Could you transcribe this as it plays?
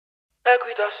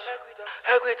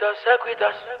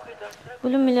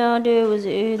Bulu miliade was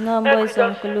na boys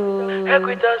uncle.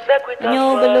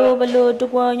 Nyo below to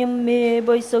one me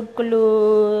boys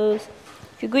uncle. If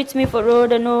you greet me for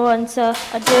road and no answer,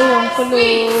 a day uncle.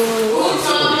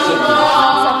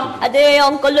 A day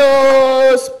uncle.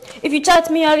 If you chat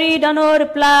me, I read and no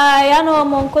reply. I know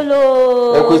uncle.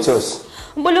 Ekwutousi.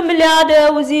 Bulu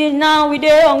miliade was now we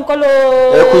day uncle.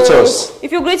 Ekwutousi.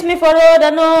 If you greet me for road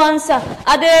and no answer,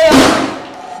 a day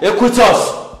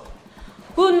Ekwutousi.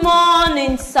 Good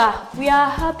morning, sir. We are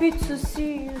happy to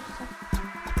see you,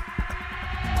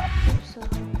 sir.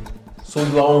 So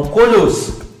you are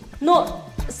Uncolos? No,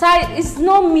 sir, it's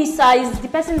not me, sir. It's the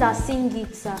person that sings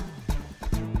it, sir.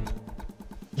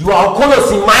 You are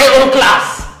Uncolos in my own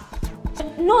class?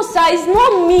 No, sir, it's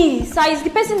not me, sir. It's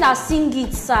the person that sings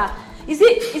it, sir. Is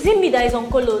it me that is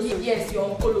Uncolos? Yes, you're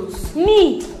Uncolos.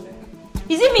 Me?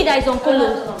 Is it me that is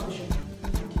Uncolos?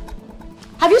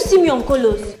 Have you seen me on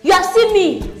Colos? You have seen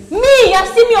me. You have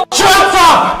seen me on. Shut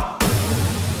up!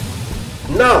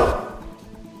 Now,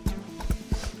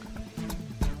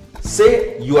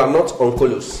 say you are not on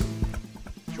Colos.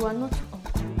 You are not on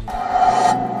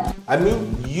Colos. I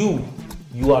mean you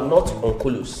are not on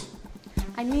Colos.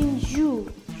 I mean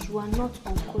you are not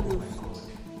on Colos.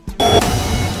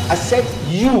 I said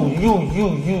you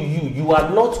are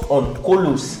not on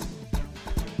Colos.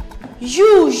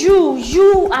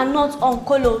 You are not on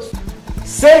Colos.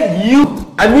 Say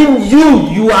you. I mean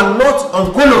you are not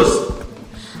on Colos.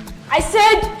 I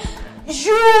said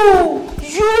you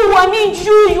are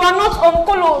not on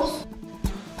Colos.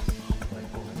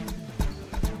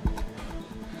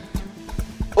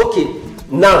 Okay,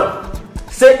 now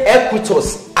say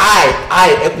Ekwutousi.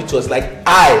 I Ekwutousi, like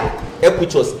I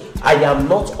Ekwutousi. I am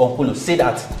not on Colos. Say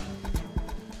that.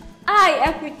 I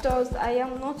Ekwutousi, I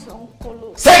am not on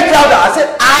Colos. Say it louder. I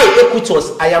said I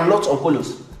Ekwutousi, I am not on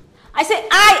Colos. I said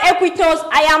I Ekwutousi,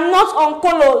 I am not on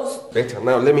Colos. Better.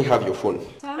 Now let me have your phone.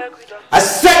 I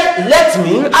said let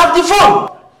me have the phone.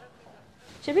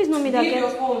 Shebi, it's not me that Give your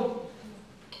gets phone.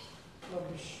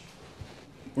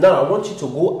 Now I want you to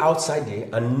go outside there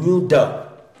and kneel down.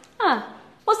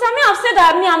 But Sammy, I've said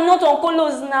that I'm not on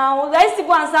Colos now. I still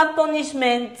go and serve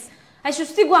punishment. I should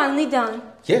still go and kneel down.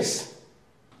 Yes.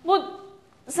 But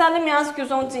sir, let me ask you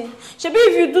something. Shebi,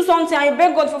 if you do something and you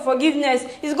beg God for forgiveness,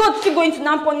 is God still going to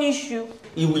now punish you?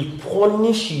 He will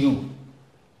punish you.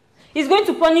 He's going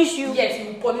to punish you. Yes, he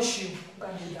will punish you.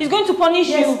 He's going to punish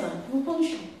you. Yes, man. He will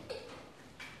punish you.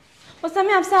 But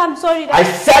Sammy, I'm sorry. I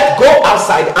said go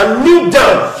outside and kneel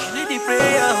down.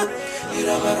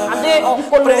 Are they on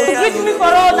follow? You greet me for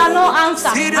all and no answer.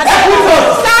 Sir,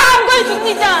 I'm going to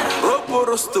kneel down.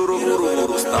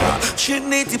 She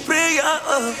need the prayer.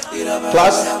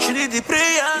 Class. She need the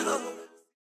prayer.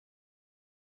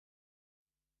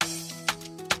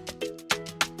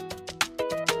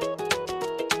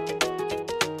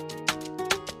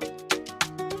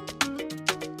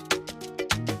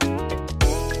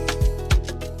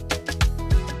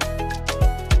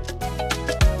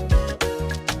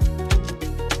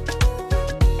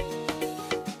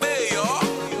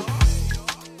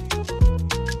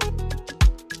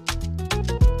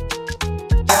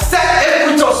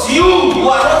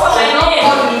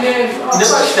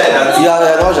 You are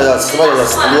not. The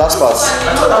last part.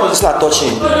 It's not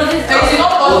touching.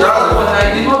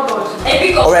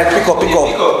 Alright, pick up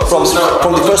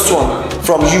from the first one.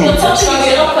 From you.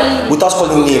 Without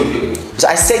calling name. So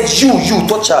I said you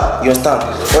touch her. You understand?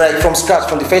 Alright, from scratch,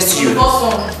 from the first you.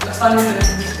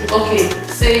 Okay,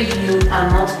 say you are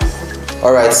not.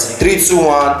 Alright, 3, 2, 1.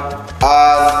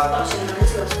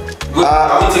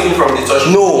 Are we taking from the touch?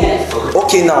 No. Yes.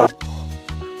 Okay now.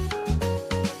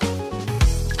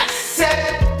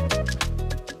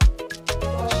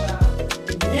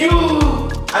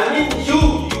 You.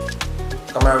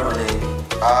 Camera rolling.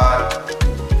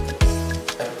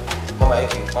 Mama,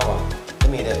 okay, Mama. Let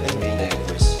me hear your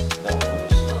voice. Now,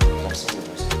 I'm singing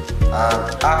your voice.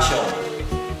 Action.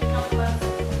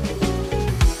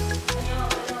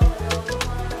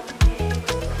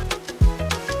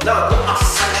 Now go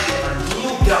outside and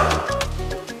kneel down.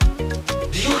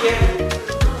 Do you hear me?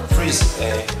 Freeze.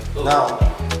 Now,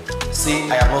 say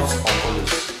I am not on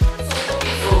Colos.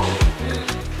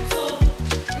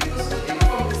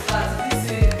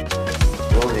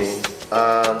 Rolling.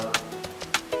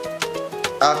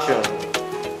 Action.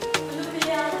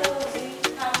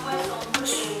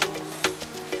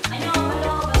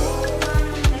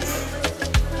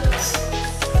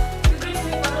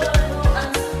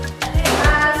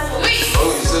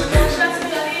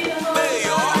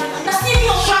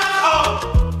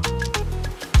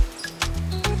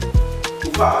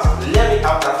 Let me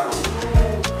have that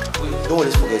Don't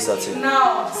always forget something.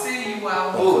 Now, say you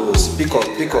are Uncle, pick up.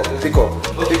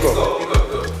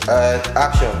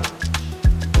 Action.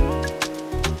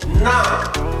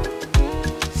 Now,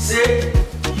 say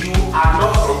you are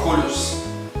not Uncle